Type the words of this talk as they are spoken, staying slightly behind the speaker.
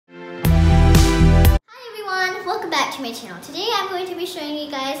to my channel. Today I'm going to be showing you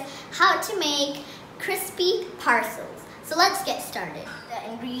guys how to make crispy parcels. So let's get started.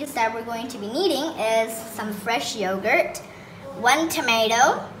 The ingredients that we're going to be needing is some fresh yogurt, 1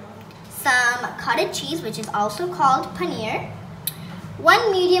 tomato, some cottage cheese, which is also called paneer,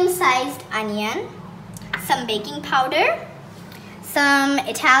 1 medium-sized onion, some baking powder, some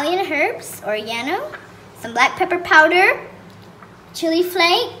Italian herbs, oregano, some black pepper powder, chili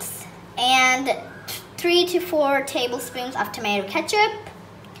flakes, and 3 to 4 tablespoons of tomato ketchup,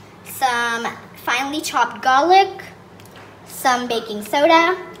 some finely chopped garlic, some baking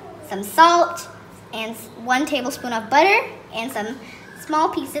soda, some salt, and 1 tablespoon of butter, and some small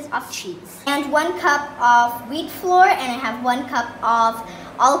pieces of cheese. And 1 cup of wheat flour, and I have 1 cup of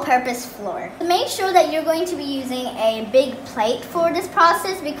all-purpose flour. Make sure that you're going to be using a big plate for this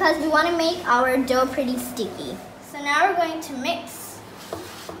process because we want to make our dough pretty sticky. So now we're going to mix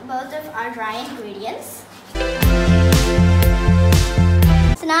both of our dry ingredients.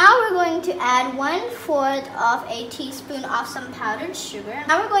 So now we're going to add 1/4 of a teaspoon of some powdered sugar.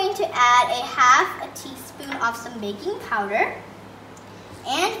 Now we're going to add a half a teaspoon of some baking powder.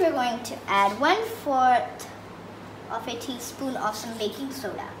 And we're going to add 1/4 of a teaspoon of some baking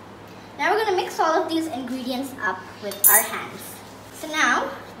soda. Now we're going to mix all of these ingredients up with our hands. So now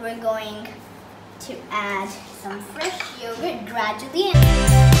we're going to add some fresh yogurt gradually.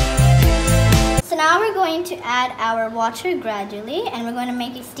 So now we're going to add our water gradually and we're going to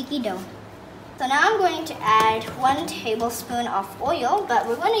make a sticky dough. So now I'm going to add 1 tablespoon of oil, but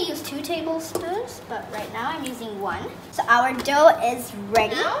we're going to use 2 tablespoons, but right now I'm using 1. So our dough is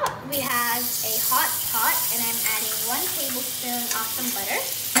ready. Now we have a hot pot and I'm adding 1 tablespoon of some butter.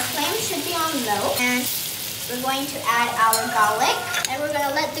 The flame should be on low and we're going to add our garlic and we're going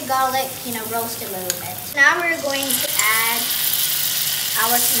to let the garlic, roast a little bit. Now we're going to add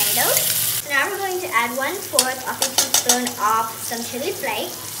our tomatoes. So now we're going to add 1/4 of a teaspoon of some chili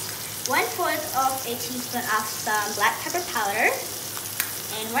flakes, 1/4 of a teaspoon of some black pepper powder,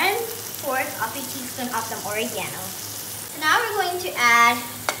 and 1/4 of a teaspoon of some oregano. So now we're going to add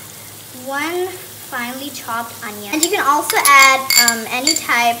 1 finely chopped onion. And you can also add any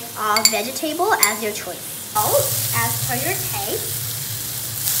type of vegetable as your choice. Salt as per your taste.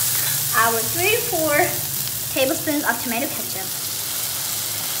 Our 3 to 4 tablespoons of tomato ketchup.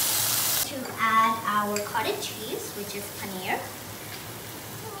 To add our cottage cheese, which is paneer.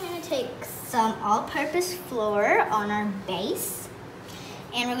 I'm going to take some all-purpose flour on our base.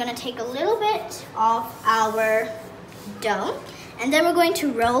 And we're going to take a little bit of our dough. And then we're going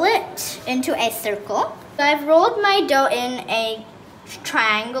to roll it into a circle. So I've rolled my dough in a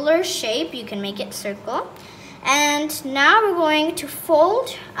triangular shape. You can make it circle. And now we're going to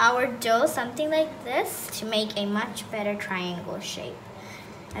fold our dough something like this to make a much better triangle shape.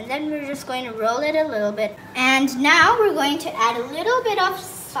 And then we're just going to roll it a little bit. And now we're going to add a little bit of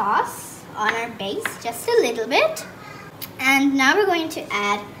sauce on our base, just a little bit. And now we're going to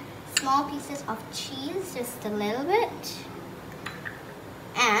add small pieces of cheese, just a little bit.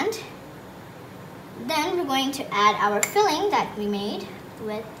 And then we're going to add our filling that we made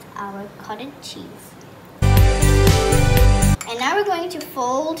with our cottage cheese. And now we're going to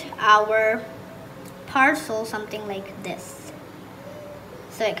fold our parcel something like this.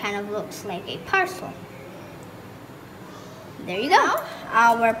 So it kind of looks like a parcel. There you go.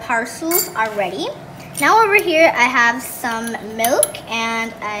 Our parcels are ready. Now over here I have some milk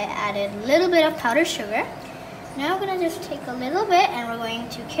and I added a little bit of powdered sugar. Now I'm going to just take a little bit and we're going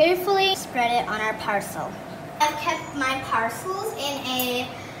to carefully spread it on our parcel. I've kept my parcels in a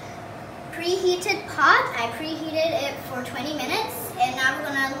preheated pot. I preheated it for 20 minutes and now we're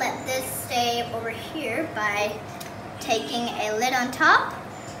going to let this stay over here by taking a lid on top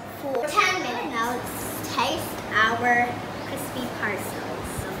for 10 minutes. Now let's taste our crispy parcels.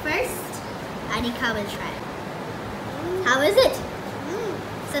 So first, Anika will try. How is it?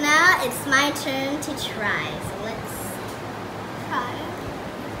 So now it's my turn to try. So let's try.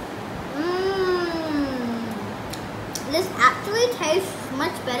 This actually tastes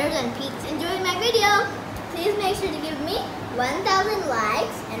much better than pizza. Enjoyed my video? Please make sure to give me 1,000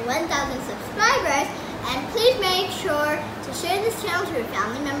 likes and 1,000 subscribers. And please make sure to share this channel to your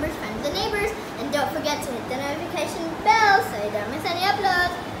family members, friends, and neighbors. And don't forget to hit the notification bell so you don't miss any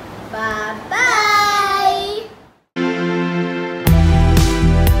uploads. Bye.